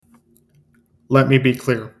Let me be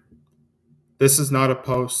clear. This is not a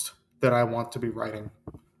post that I want to be writing.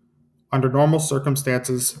 Under normal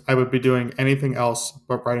circumstances, I would be doing anything else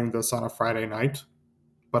but writing this on a Friday night.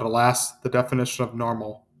 But alas, the definition of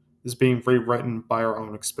normal is being rewritten by our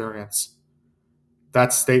own experience.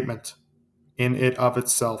 That statement, in it of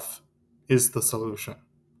itself, is the solution.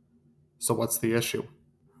 So, what's the issue?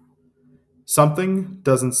 Something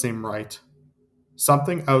doesn't seem right.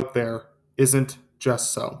 Something out there isn't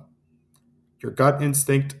just so. Your gut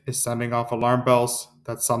instinct is sending off alarm bells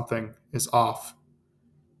that something is off.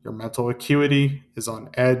 Your mental acuity is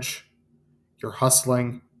on edge. You're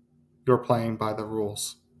hustling. You're playing by the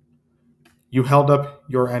rules. You held up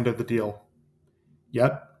your end of the deal,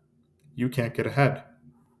 yet you can't get ahead.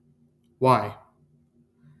 Why?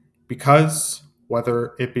 Because,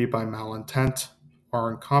 whether it be by malintent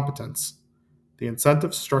or incompetence, the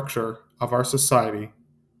incentive structure of our society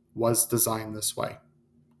was designed this way.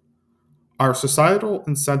 Our societal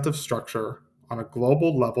incentive structure on a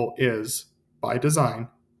global level is, by design,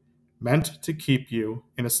 meant to keep you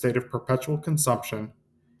in a state of perpetual consumption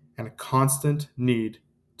and a constant need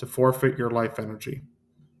to forfeit your life energy.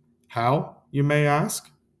 How, you may ask?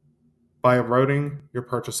 By eroding your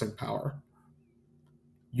purchasing power.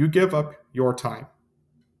 You give up your time.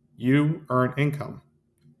 You earn income.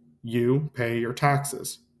 You pay your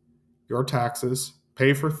taxes. Your taxes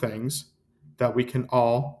pay for things that we can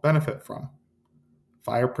all benefit from: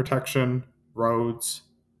 fire protection, roads,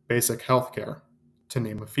 basic healthcare, to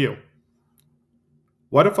name a few.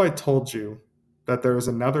 What if I told you that there is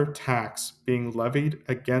another tax being levied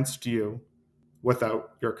against you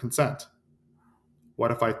without your consent?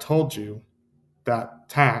 What if I told you that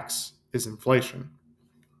tax is inflation?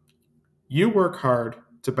 You work hard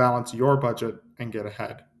to balance your budget and get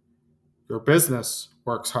ahead. Your business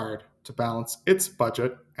works hard to balance its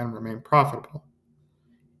budget and remain profitable.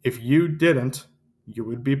 If you didn't, you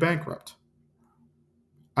would be bankrupt.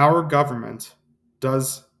 Our government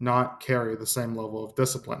does not carry the same level of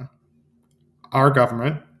discipline. Our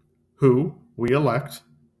government, who we elect,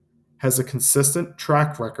 has a consistent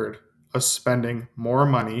track record of spending more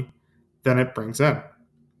money than it brings in.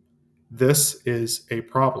 This is a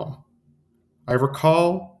problem. I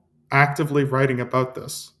recall actively writing about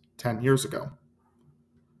this 10 years ago.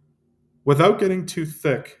 Without getting too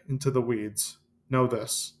thick into the weeds, know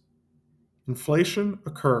this: inflation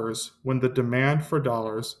occurs when the demand for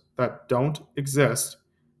dollars that don't exist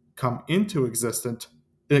come into existence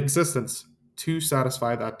to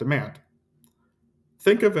satisfy that demand.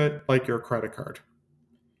 Think of it like your credit card.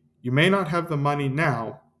 You may not have the money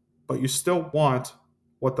now, but you still want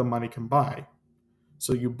what the money can buy.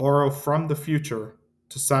 So you borrow from the future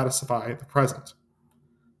to satisfy the present.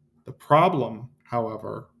 The problem,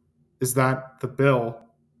 however, is that the bill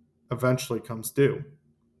eventually comes due.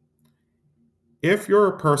 If you're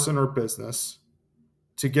a person or business,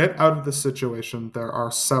 to get out of the situation, there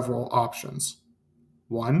are several options.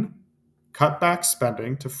 One, cut back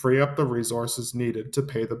spending to free up the resources needed to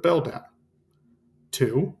pay the bill down.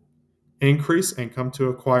 Two, increase income to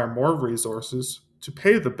acquire more resources to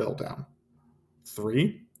pay the bill down.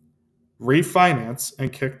 Three, refinance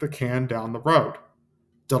and kick the can down the road,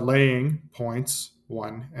 delaying points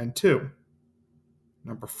 1 and 2.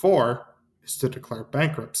 Number 4 is to declare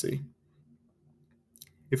bankruptcy.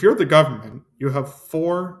 If you're the government, you have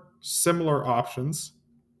 4 similar options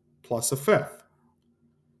plus a fifth.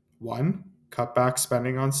 1, cut back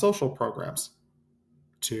spending on social programs.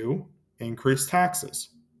 2, increase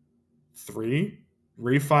taxes. 3,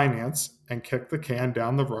 refinance and kick the can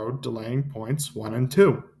down the road, delaying points 1 and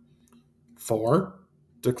 2. 4,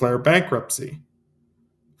 declare bankruptcy.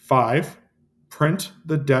 5, print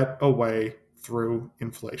the debt away through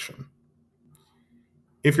inflation.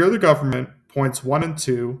 If you're the government, points 1 and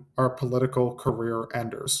 2 are political career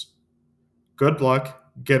enders. Good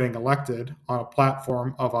luck getting elected on a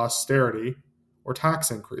platform of austerity or tax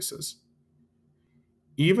increases.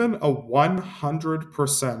 Even a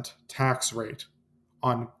 100% tax rate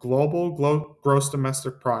on global gross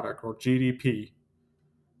domestic product, or GDP,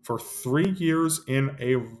 for 3 years in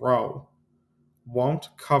a row won't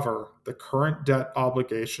cover the current debt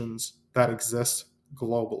obligations that exist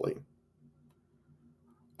globally.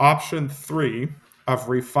 Option 3 of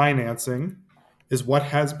refinancing is what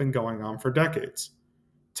has been going on for decades: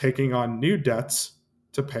 taking on new debts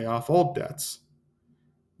to pay off old debts.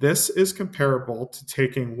 This is comparable to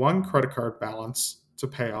taking one credit card balance to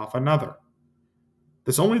pay off another.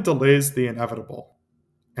 This only delays the inevitable,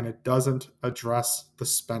 and it doesn't address the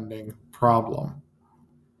spending problem.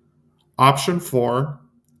 Option 4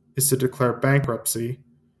 is to declare bankruptcy.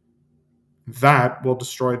 That will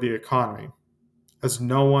destroy the economy. as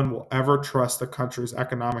no one will ever trust the country's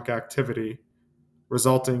economic activity,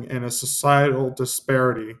 resulting in a societal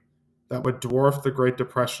disparity that would dwarf the Great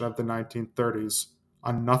Depression of the 1930s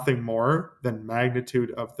on nothing more than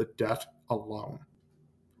magnitude of the debt alone.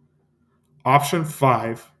 Option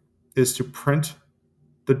 5 is to print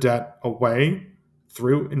the debt away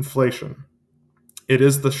through inflation. It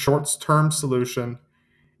is the short-term solution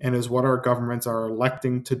and is what our governments are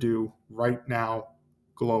electing to do right now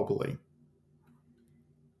globally.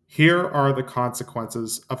 Here are the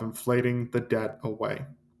consequences of inflating the debt away.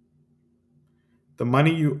 The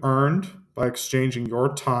money you earned by exchanging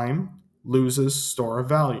your time loses store of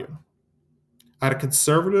value. At a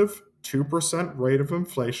conservative 2% rate of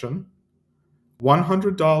inflation,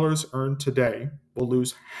 $100 earned today will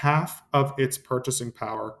lose half of its purchasing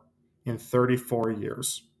power in 34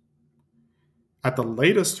 years. At the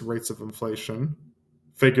latest rates of inflation,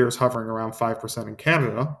 figures hovering around 5% in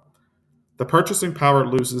Canada, the purchasing power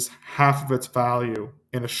loses half of its value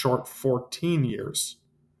in a short 14 years.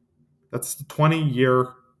 That's the 20-year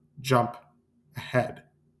jump ahead.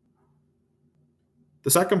 The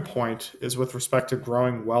second point is with respect to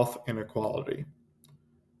growing wealth inequality.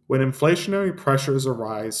 When inflationary pressures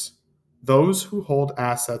arise, those who hold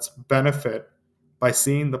assets benefit by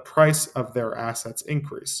seeing the price of their assets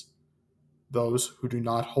increase. Those who do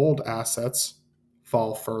not hold assets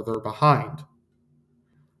fall further behind.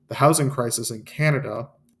 The housing crisis in Canada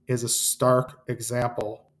is a stark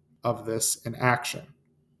example of this in action.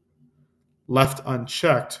 Left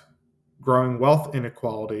unchecked, growing wealth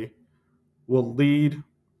inequality will lead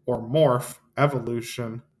or morph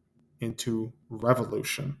evolution into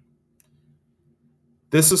revolution.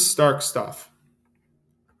 This is stark stuff,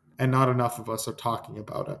 and not enough of us are talking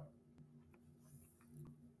about it.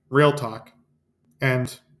 Real talk,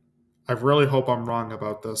 and I really hope I'm wrong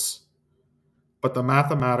about this, but the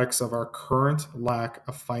mathematics of our current lack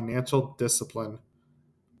of financial discipline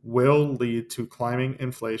will lead to climbing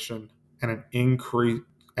inflation and an increase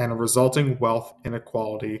and a resulting wealth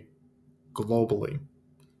inequality globally.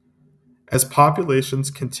 As populations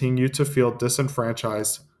continue to feel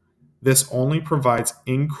disenfranchised, this only provides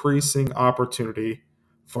increasing opportunity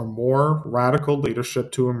for more radical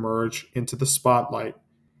leadership to emerge into the spotlight,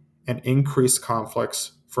 and increased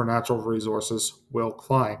conflicts for natural resources will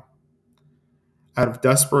climb. Out of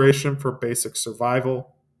desperation for basic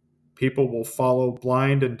survival, people will follow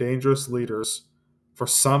blind and dangerous leaders for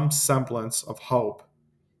some semblance of hope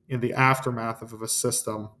in the aftermath of a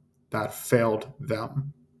system that failed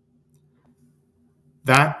them.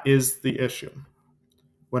 That is the issue.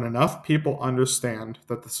 When enough people understand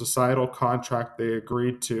that the societal contract they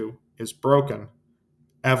agreed to is broken,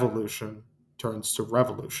 evolution turns to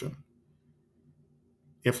revolution.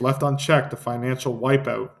 If left unchecked, a financial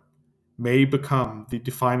wipeout may become the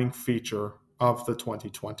defining feature of the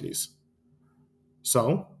 2020s.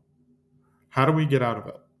 So, how do we get out of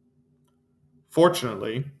it?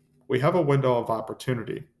 Fortunately, we have a window of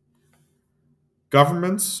opportunity.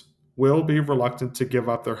 Governments will be reluctant to give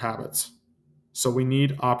up their habits, so we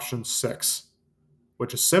need option 6,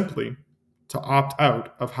 which is simply to opt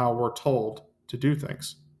out of how we're told to do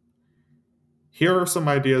things. Here are some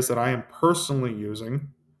ideas that I am personally using,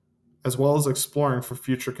 as well as exploring for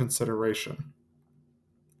future consideration.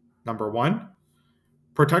 Number 1,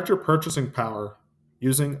 protect your purchasing power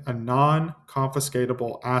using a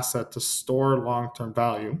non-confiscatable asset to store long-term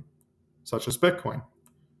value, such as Bitcoin.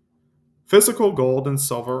 Physical gold and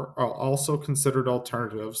silver are also considered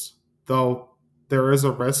alternatives, though there is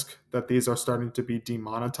a risk that these are starting to be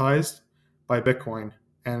demonetized by Bitcoin,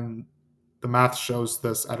 and the math shows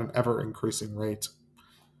this at an ever-increasing rate.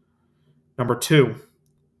 Number 2,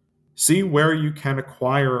 see where you can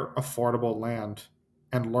acquire affordable land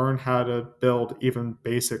and learn how to build even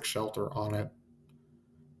basic shelter on it.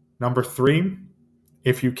 Number 3,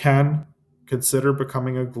 if you can, consider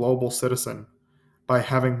becoming a global citizen by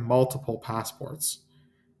having multiple passports.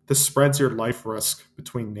 This spreads your life risk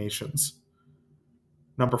between nations.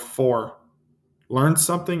 Number 4, learn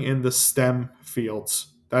something in the STEM fields,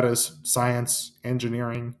 that is, science,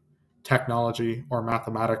 engineering, technology, or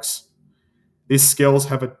mathematics. These skills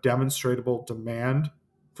have a demonstrable demand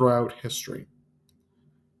throughout history.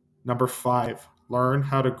 Number 5, learn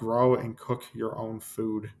how to grow and cook your own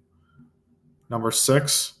food. Number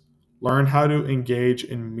 6, learn how to engage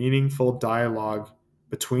in meaningful dialogue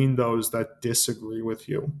between those that disagree with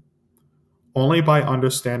you. Only by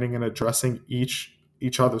understanding and addressing each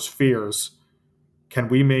other's fears can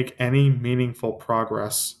we make any meaningful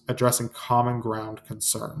progress addressing common ground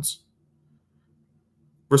concerns.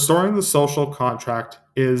 Restoring the social contract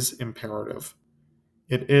is imperative.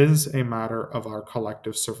 It is a matter of our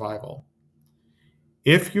collective survival.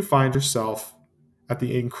 If you find yourself at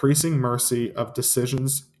the increasing mercy of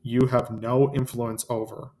decisions you have no influence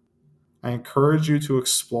over, I encourage you to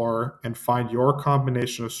explore and find your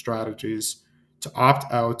combination of strategies to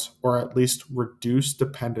opt out or at least reduce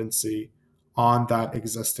dependency on that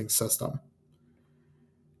existing system.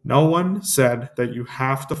 No one said that you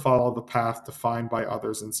have to follow the path defined by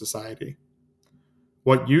others in society.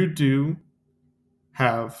 What you do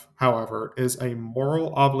have, however, is a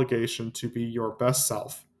moral obligation to be your best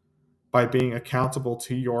self by being accountable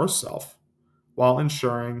to yourself while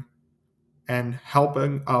ensuring and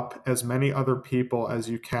helping up as many other people as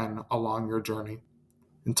you can along your journey.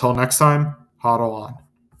 Until next time, hodl on.